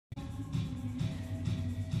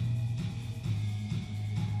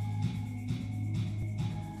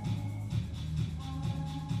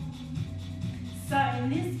in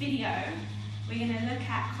this video, we're going to look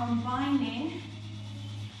at combining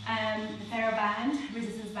the TheraBand,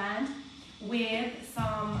 resistance band, with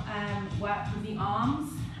some work with the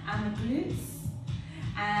arms and the glutes,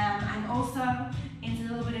 and also into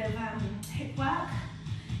a little bit of hip work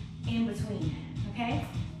in between, okay?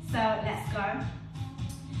 So let's go.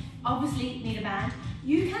 Obviously need a band.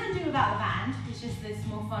 You can do without a band, it's just there's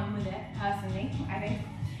more fun with it, personally, I think.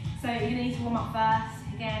 So you're gonna need to warm up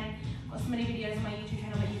first. Again, I've got so many videos on my YouTube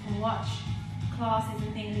channel that you can watch, classes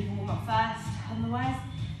and things, you can warm up first. Otherwise,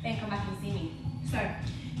 then come back and see me. So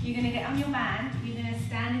you're gonna get on your band, you're gonna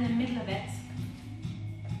stand in the middle of it,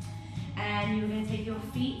 and you're gonna take your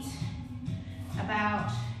feet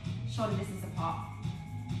about shoulder distance apart.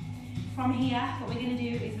 From here, what we're gonna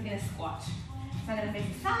do is we're gonna squat. So I'm gonna face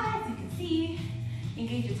the side so you can see,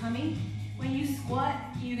 engage your tummy. When you squat,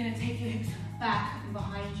 you're gonna take your hips back and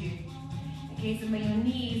behind you. Okay, so when your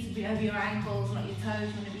knees will be over your ankles, not your toes,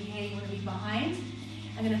 you wanna be here, you wanna be behind.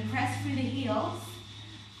 I'm gonna press through the heels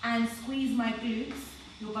and squeeze my glutes,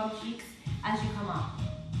 your bum cheeks, as you come up.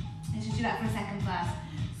 Let's just do that for a second first.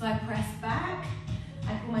 So I press back,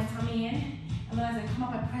 I pull my tummy in, and then as I come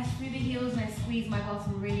up, I press through the heels and I squeeze my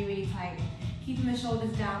bottom really, really tight, keeping the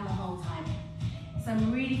shoulders down the whole time. So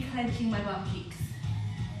I'm really clenching my bum cheeks.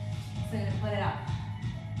 So I'm gonna pull it up.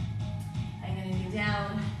 I'm gonna go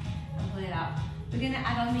down and pull it up. We're gonna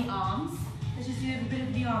add on the arms. Let's just do a bit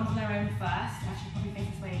of the arms on their own first. Actually, probably face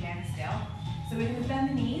this way again still. So we're gonna bend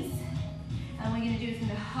the knees, and what we're gonna do is we're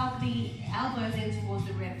gonna hug the elbows in towards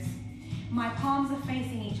the ribs. My palms are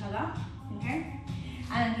facing each other, okay?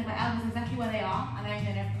 And I'm gonna get my elbows exactly where they are, and I'm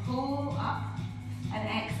gonna pull up and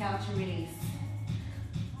exhale to release.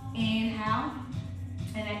 Inhale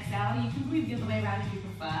and exhale. You can breathe the other way around if you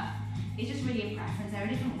prefer. It's just really a preference. There are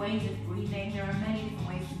different ways of breathing. There are many different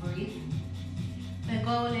ways to breathe. The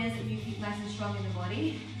goal is that you keep nice and strong in the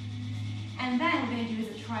body. And then what we're going to do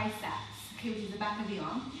is a triceps, okay, which is the back of the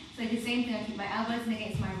arm. So the same thing, I keep my elbows in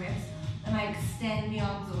against my ribs, and I extend the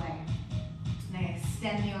arms away. And I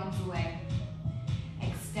extend the arms away.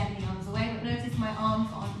 Extend the arms away, but notice my arms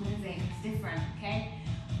aren't moving. It's different, okay?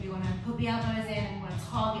 We want to put the elbows in and we want to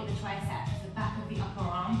target the triceps, the back of the upper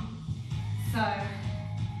arm. So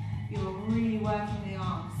you're really working the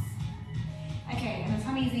arms. Okay, and the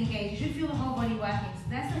tummy is engaged. You should feel the whole body working. So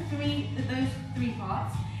that's those three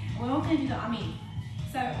parts. And we're all going to do the ummi.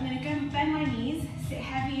 So I'm going to go and bend my knees, sit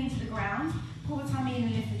heavy into the ground, pull the tummy in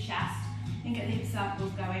and lift the chest, and get the hip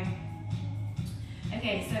circles going.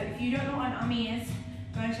 Okay, so if you don't know what an ummi is,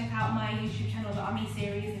 go and check out my YouTube channel, the ummi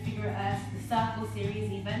series, the figure the circle series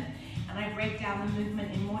even, and I break down the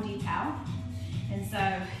movement in more detail. And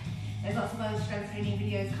so there's lots of other strength training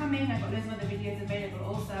videos coming. I've got loads of other videos available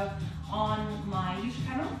also on my YouTube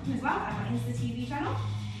channel as well, and my Insta TV channel.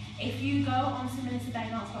 If you go onto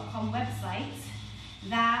BellyDance.com website,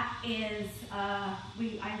 that is,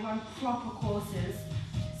 I run proper courses.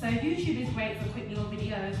 So YouTube is great for quick little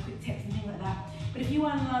videos, quick tips and things like that. But if you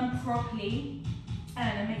want to learn properly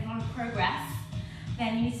and make a lot of progress,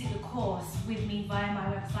 then you need to take the course with me via my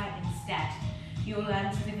website instead. You'll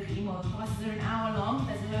learn significantly more. The classes are an hour long,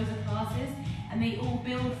 there's loads of classes, and they all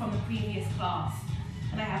build from the previous class.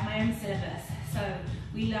 And I have my own syllabus. So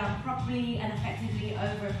we learn properly and effectively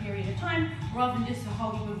over a period of time, rather than just to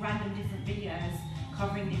hold you with random different videos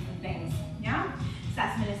covering different things. Yeah? So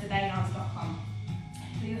that's BellyDance.com.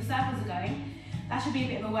 So your circles are going. That should be a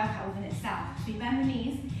bit of a workout within itself. So you bend the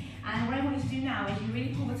knees, and what I want you to do now is you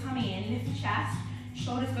really pull the tummy in, lift the chest,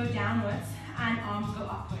 shoulders go downwards, and arms go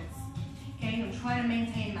upwards. Okay, you're trying to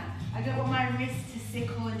maintain that. I don't want my wrist to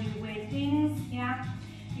sickle and do weird things, yeah?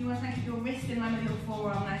 You want to keep your wrist in line with your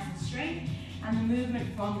forearm nice and straight, and the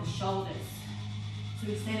movement from the shoulders. So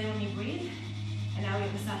we stay there when you breathe, and now we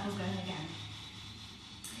get the circles going again.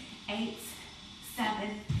 8, 7,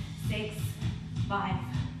 6, 5,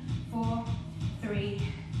 4, 3,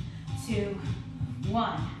 2,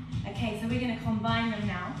 1. Okay, so we're going to combine them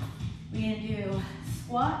now. We're going to do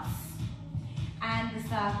squats and the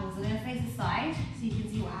circles. We're going to face the side so you can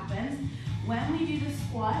see what happens. When we do the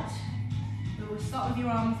squat, we will start with your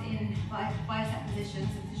arms in bicep position,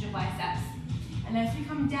 so this is your biceps. And as we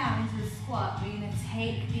come down into the squat, we're going to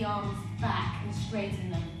take the arms back and straighten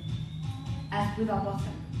them as with our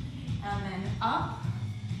bottom. And then up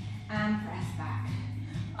and press back.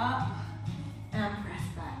 Up and press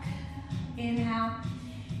back. Inhale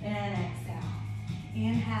and exhale.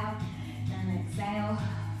 Inhale and exhale.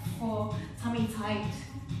 4, tummy tight,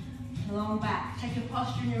 long back. Check your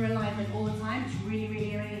posture and your alignment all the time. It's really,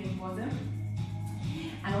 really, really important.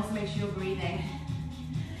 And also make sure you're breathing.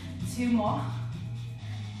 2 more.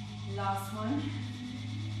 Last one.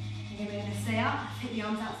 Okay, we're going to stay up, take the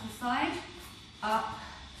arms out to the side, up,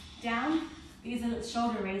 down. These are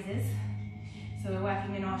shoulder raises. So we're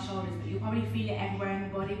working in our shoulders, but you'll probably feel it everywhere in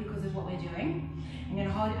the body because of what we're doing. I'm going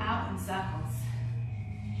to hold it out in circles.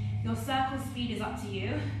 Your circle speed is up to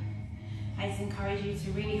you. I just encourage you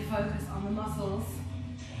to really focus on the muscles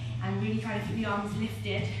and really try to keep the arms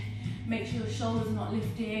lifted. Make sure your shoulders are not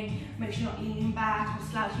lifting, make sure you're not leaning back or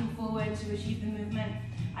slouching forward to achieve the movement.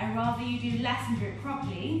 I'd rather you do less and do it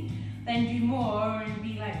properly than do more and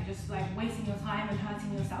be like just like wasting your time and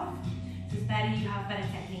hurting yourself. So it's better you have better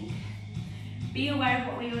technique. Be aware of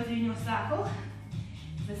what way you're doing your circle.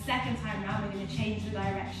 The second time round, we're going to change the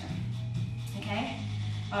direction. Okay?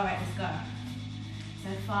 All right, let's go. So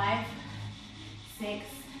 5, 6,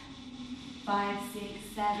 5, 6,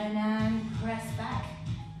 7, and press back.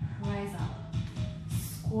 Rise up.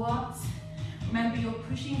 Squat. Remember, you're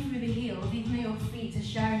pushing through the heels, even though your feet are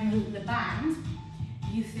sharing the band.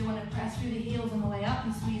 You still want to press through the heels on the way up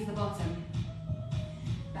and squeeze the bottom.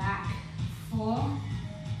 Back. 4,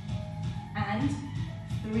 and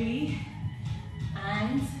 3,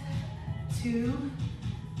 and 2,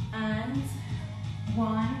 and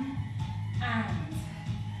 1, and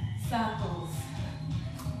circles.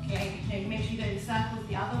 Okay, now make sure you go to circles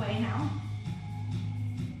the other way now.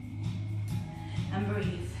 And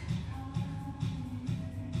breathe.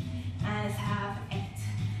 And let's have 8,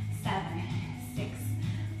 7, 6,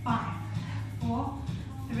 5, 4,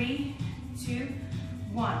 3, 2,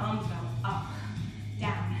 1. Arms go up,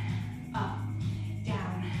 down, up,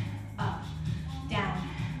 down, up, down,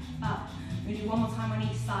 up. We'll do one more time on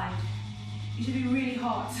each side. You should be really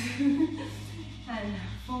hot. And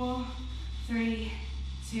 4, 3,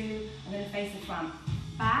 2, I'm going to face the front.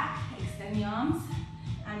 Back, extend the arms,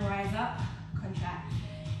 and rise up, contract.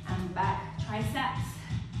 And back, triceps,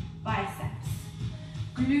 biceps,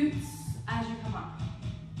 glutes as you come up.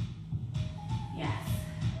 Yes.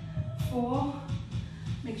 4,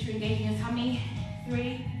 make sure you're engaging your tummy.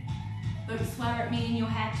 3, don't swear at me in your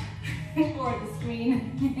head or at the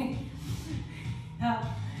screen. Up.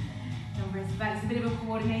 And press back. It's a bit of a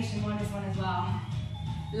coordination one, this one as well.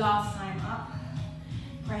 Last time up.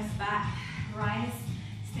 Press back, rise,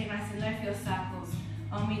 stay nice and low for your circles.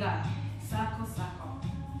 On we go. Circle, circle.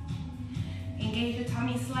 Engage your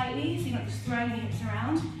tummy slightly so you're not just throwing your hips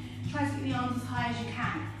around. Try to keep the arms as high as you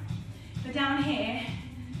can. But down here,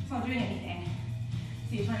 it's not doing anything.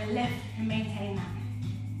 So you're trying to lift and maintain that.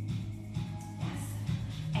 Yes.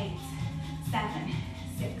 8, 7,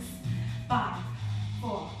 6, 5,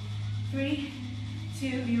 4, 3, 2,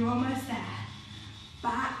 you're almost there.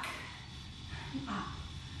 Back, up,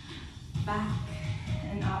 back,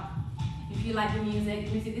 and up. If you like the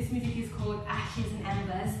music, this music is called Ashes and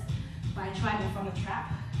Embers by Tribal from the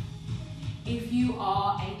Trap. If you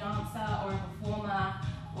are a dancer or a performer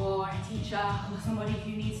or a teacher or somebody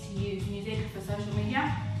who needs to use music for social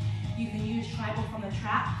media, you can use Tribal from the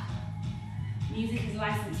Trap. Music is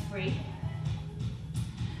license free,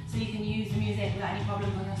 so you can use the music without any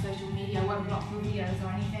problems on your social media. Won't block your videos or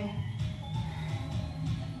anything.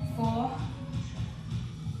 4,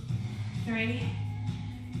 3,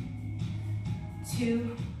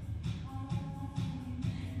 2,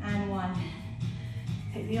 and 1.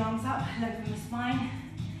 Take the arms up, lengthen the spine.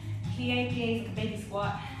 Plie, plie is like a baby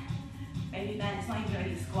squat. Baby bend, it's not even a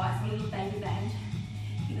baby squat, it's a little baby bend.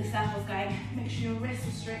 Keep the circles going. Make sure your wrists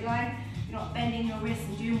are straight line. You're not bending your wrists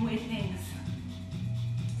and doing weird things.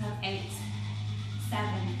 So 8,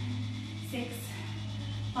 7, 6,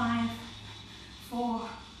 5, 4,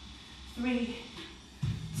 3,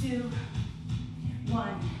 2,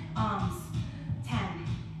 1. Arms. 10,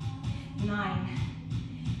 9,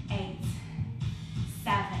 8,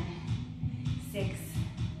 7, 6,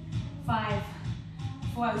 5,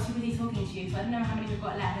 4. I was too busy talking to you, so I don't know how many we've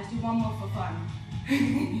got left. Let's do one more for fun.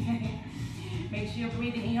 Make sure you're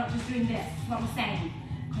breathing and you're not just doing this. It's not the same.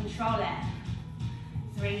 Control it.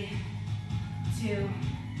 3, 2,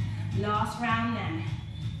 last round then.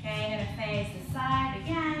 Okay, I'm gonna face the side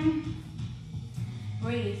again.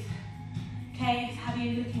 Breathe. Okay, have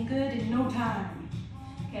you looking good in no time.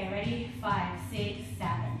 Okay, ready? 5, 6,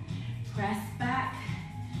 7. Press back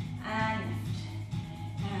and lift.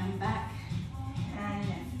 And back and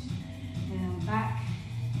lift. And back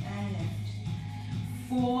and lift.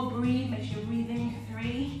 4, breathe, make sure you're breathing.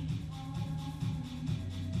 3,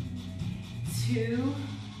 2,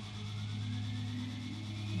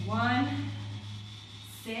 1.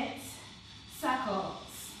 Sit, circles.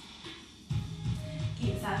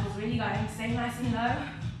 Keep the circles really going, stay nice and low.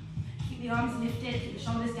 Keep the arms lifted, keep the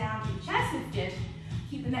shoulders down, keep the chest lifted.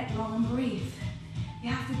 Keep the neck long and breathe. You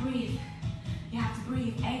have to breathe. You have to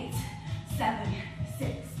breathe. 8, 7,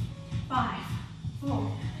 6, 5,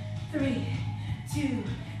 4, 3, 2,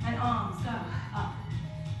 and arms go up,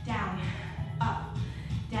 down, up,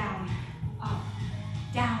 down, up,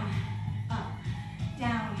 down, up,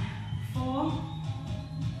 down. 4,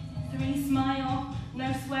 3, smile,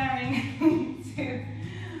 no swearing. 2,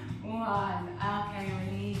 1. Okay,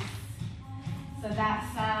 release. So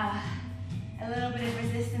that's a little bit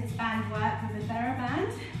of resistance band work with the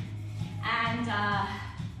TheraBand. And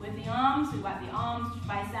with the arms, we work the arms,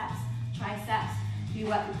 biceps, triceps. We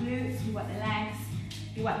work the glutes, we work the legs,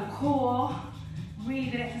 we work the core.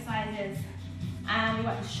 Really good exercises. And we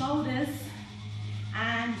work the shoulders.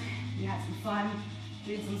 And we had some fun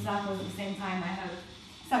doing some circles at the same time, I hope.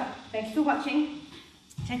 So, thank you for watching.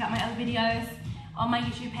 Check out my other videos on my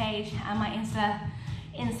YouTube page and my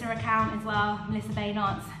Insta account as well, Melissa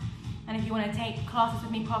BellyDance. And if you want to take classes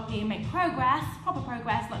with me properly and make progress, proper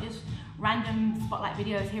progress, not just random spotlight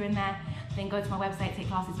videos here and there, then go to my website, take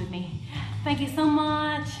classes with me. Thank you so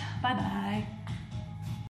much. Bye-bye.